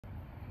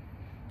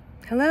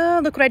Hello,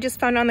 look what I just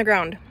found on the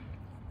ground.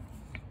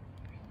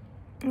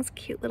 This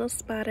cute little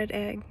spotted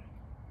egg.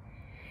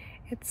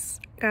 It's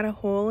got a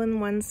hole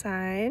in one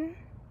side,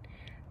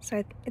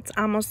 so it's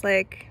almost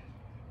like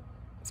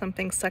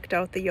something sucked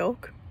out the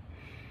yolk,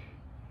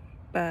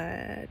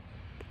 but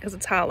because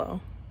it's hollow.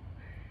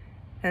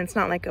 And it's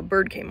not like a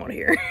bird came out of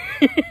here.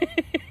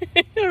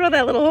 I don't know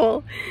that little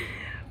hole.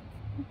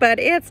 But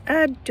it's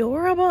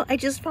adorable. I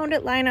just found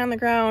it lying on the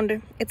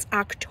ground. It's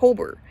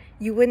October.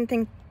 You wouldn't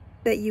think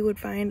that you would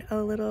find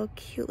a little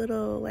cute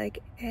little like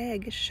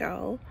egg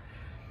shell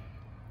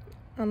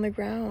on the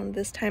ground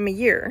this time of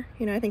year.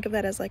 You know, I think of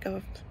that as like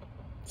a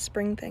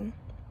spring thing.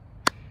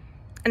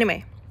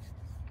 Anyway,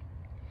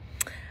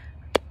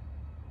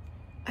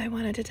 I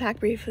wanted to talk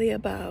briefly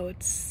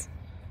about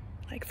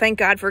like thank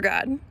God for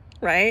God,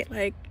 right?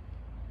 Like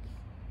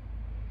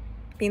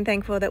being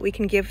thankful that we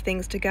can give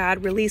things to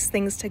God, release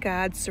things to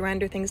God,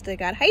 surrender things to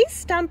God. Hey,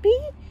 Stumpy.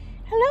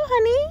 Hello,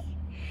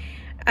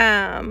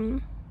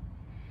 honey.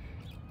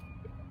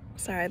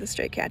 Sorry, the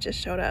stray cat just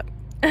showed up.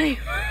 I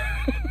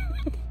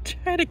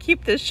try to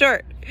keep this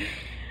short.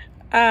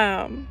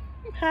 Hi,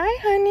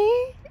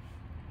 honey.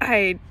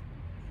 I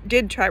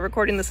did try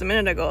recording this a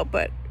minute ago,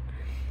 but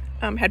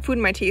had food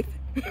in my teeth.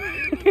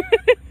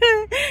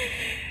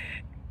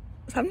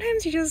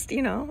 Sometimes you just,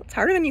 you know, it's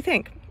harder than you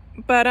think.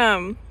 But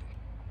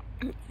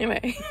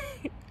anyway,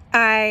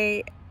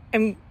 I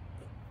am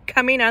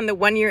coming on the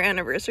 1-year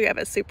anniversary of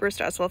a super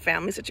stressful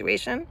family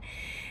situation,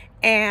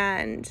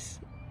 and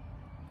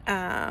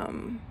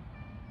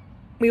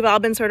we've all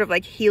been sort of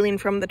like healing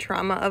from the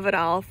trauma of it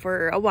all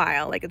for a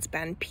while. Like it's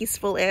been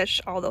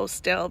peaceful-ish, although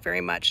still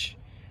very much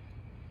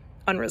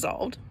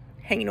unresolved,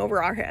 hanging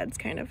over our heads,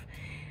 kind of.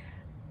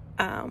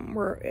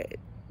 It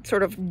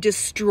sort of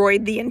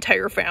destroyed the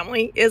entire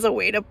family is a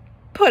way to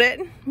put it.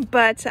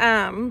 But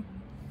now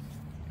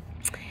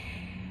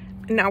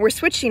we're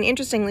switching,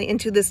 interestingly,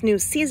 into this new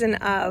season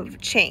of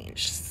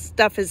change.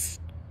 Stuff is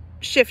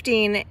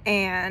shifting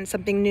and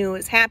something new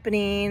is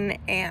happening,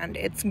 and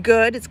it's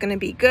good. It's going to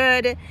be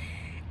good.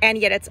 And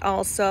yet it's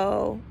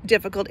also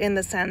difficult in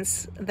the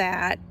sense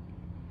that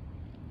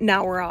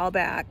now we're all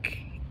back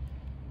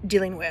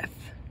dealing with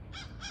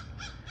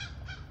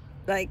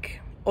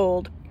like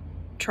old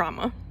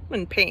trauma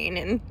and pain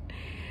and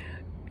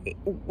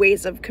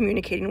ways of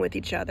communicating with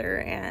each other,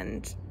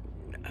 and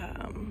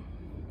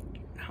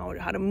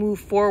how to move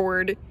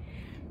forward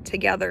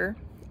together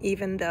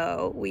even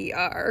though we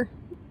are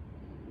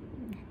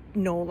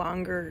no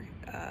longer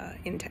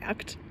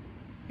intact,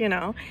 you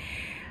know.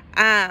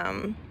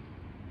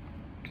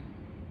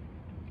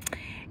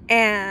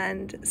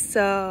 And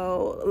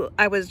so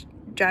I was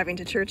driving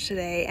to church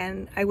today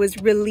and I was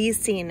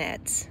releasing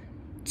it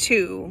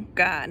to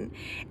God,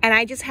 and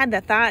I just had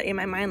the thought in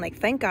my mind, like,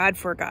 thank God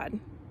for God.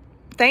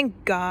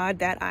 Thank God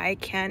that I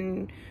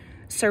can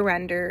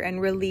surrender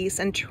and release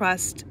and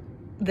trust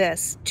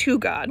this to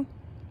God,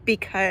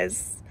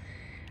 because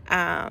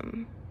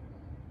I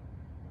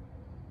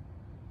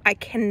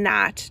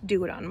cannot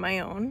do it on my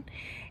own.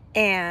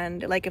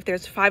 And like, if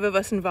there's 5 of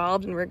us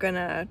involved and we're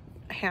gonna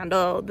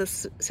handle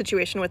this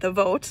situation with a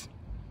vote,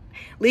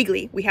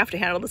 legally we have to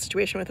handle the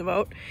situation with a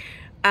vote,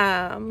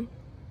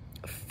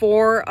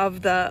 4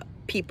 of the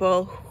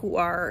people who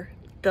are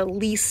the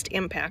least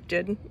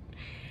impacted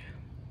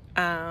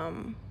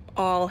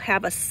all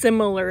have a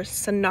similar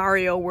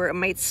scenario where it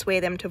might sway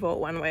them to vote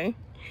one way,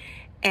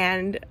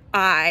 and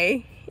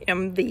I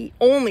am the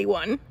only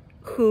one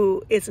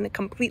who is in a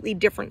completely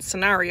different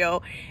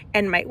scenario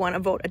and might want to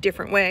vote a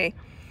different way,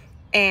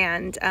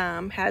 and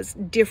has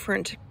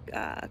different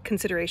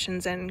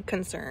considerations and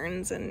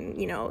concerns and,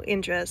 you know,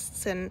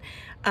 interests, and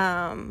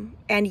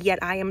yet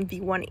I am the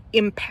one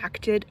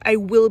impacted. I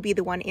will be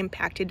the one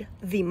impacted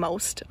the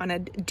most on a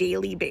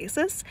daily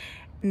basis.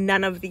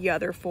 None of the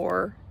other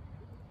 4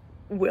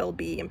 will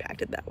be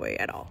impacted that way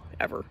at all,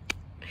 ever.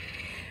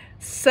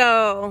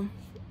 So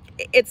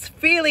it's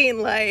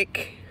feeling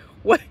like,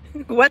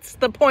 what's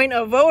the point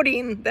of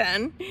voting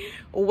then?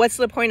 What's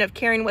the point of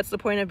caring? What's the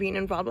point of being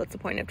involved? What's the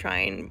point of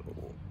trying?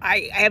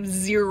 I have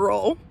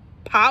 0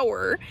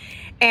 power,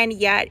 and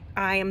yet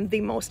I am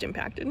the most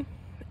impacted.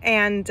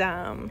 And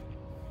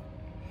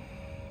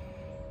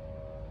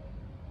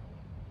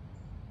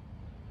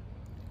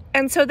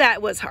so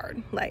that was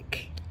hard,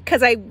 like,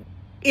 because I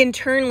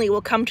internally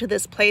will come to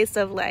this place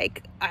of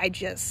like, I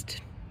just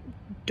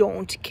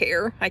don't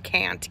care. I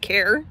can't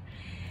care.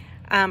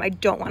 I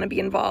don't want to be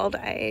involved.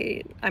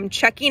 I'm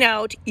checking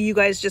out. You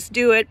guys just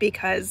do it,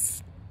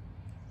 because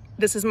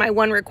this is my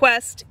one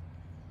request.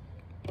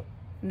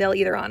 They'll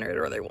either honor it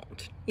or they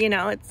won't. You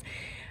know, it's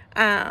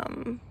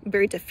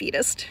very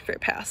defeatist, very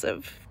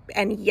passive.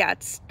 And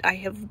yet I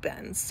have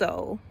been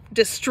so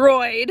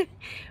destroyed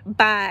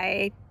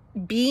by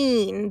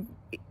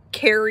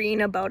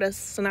caring about a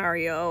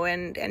scenario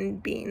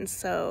and being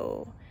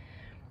so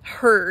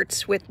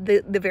hurt with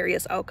the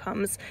various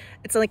outcomes.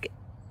 It's like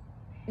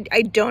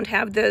I don't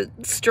have the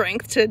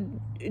strength to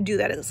do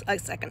that a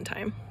second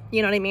time.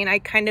 You know what I mean? I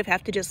kind of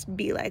have to just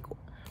be like,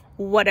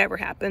 whatever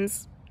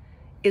happens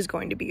is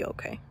going to be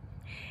okay.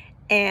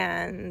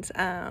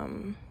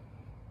 and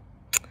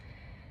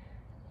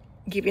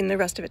giving the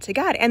rest of it to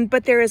God.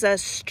 But there is a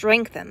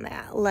strength in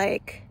that.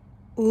 Like,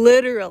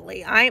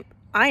 literally, I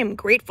am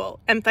grateful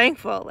and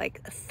thankful.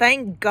 Like,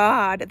 thank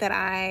God that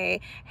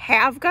I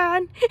have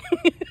God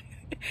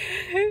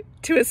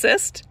to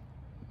assist,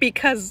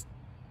 because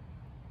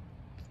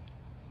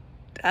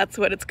that's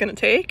what it's going to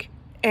take.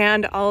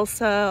 And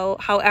also,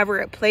 however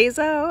it plays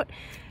out,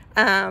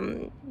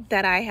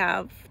 that I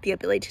have the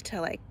ability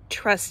to, like,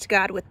 trust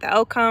God with the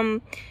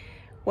outcome,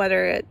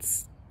 whether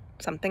it's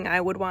something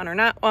I would want or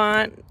not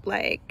want,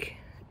 like,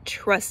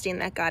 trusting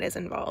that God is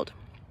involved,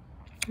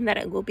 and that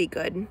it will be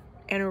good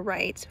and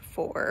right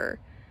for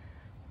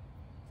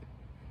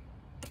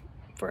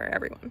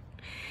everyone.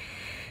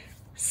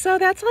 So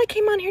that's all I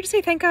came on here to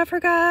say. Thank God for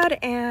God.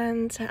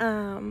 And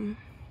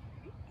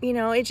you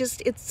know,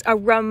 it's a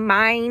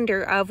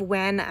reminder of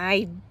when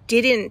I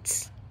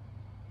didn't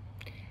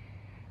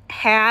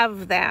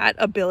have that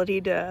ability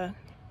to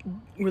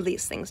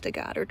release things to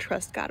God, or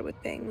trust God with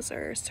things,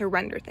 or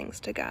surrender things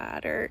to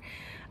God, or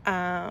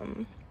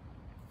and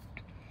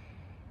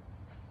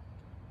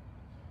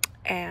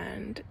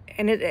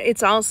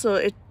it's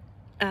also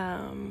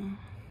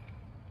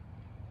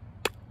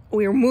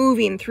we're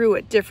moving through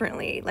it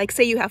differently. Like,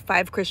 say you have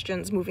 5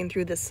 Christians moving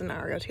through this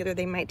scenario together,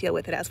 they might deal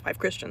with it as 5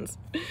 Christians.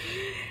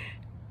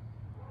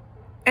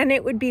 And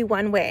it would be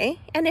one way.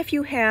 And if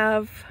you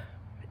have,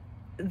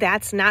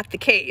 that's not the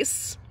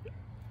case,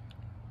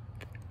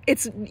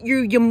 it's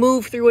you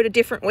move through it a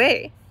different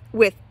way.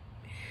 With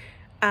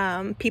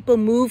people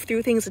move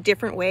through things a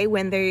different way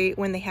when they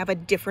have a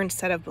different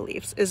set of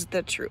beliefs, is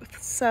the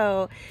truth.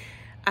 So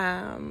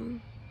I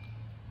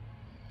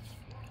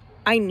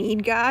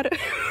need God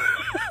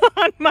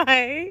on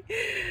my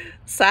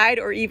side,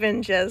 or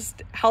even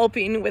just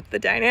helping with the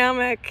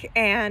dynamic,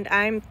 and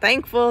I'm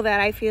thankful that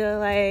I feel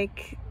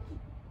like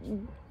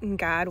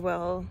God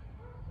will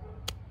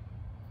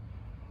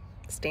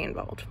stay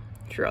involved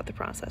throughout the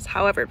process,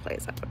 however it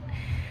plays out.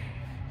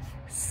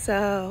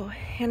 So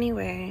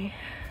anyway,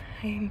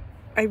 I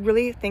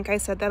really think I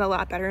said that a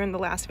lot better in the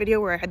last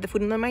video where I had the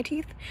food in my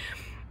teeth,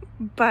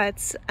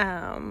 but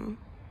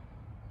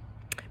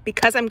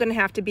because I'm going to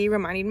have to be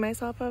reminding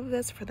myself of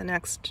this for the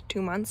next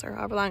 2 months, or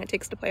however long it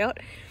takes to play out,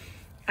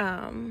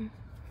 I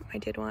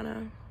did want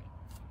to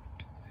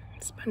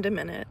spend a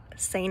minute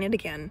saying it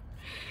again,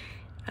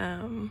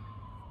 because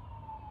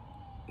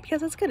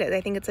it's good.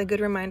 I think it's a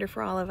good reminder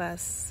for all of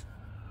us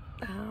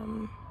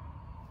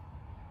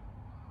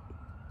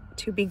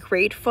to be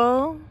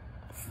grateful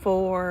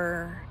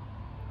for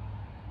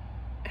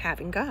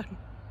having God.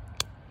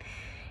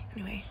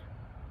 Anyway,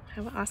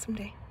 have an awesome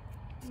day.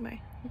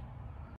 Bye.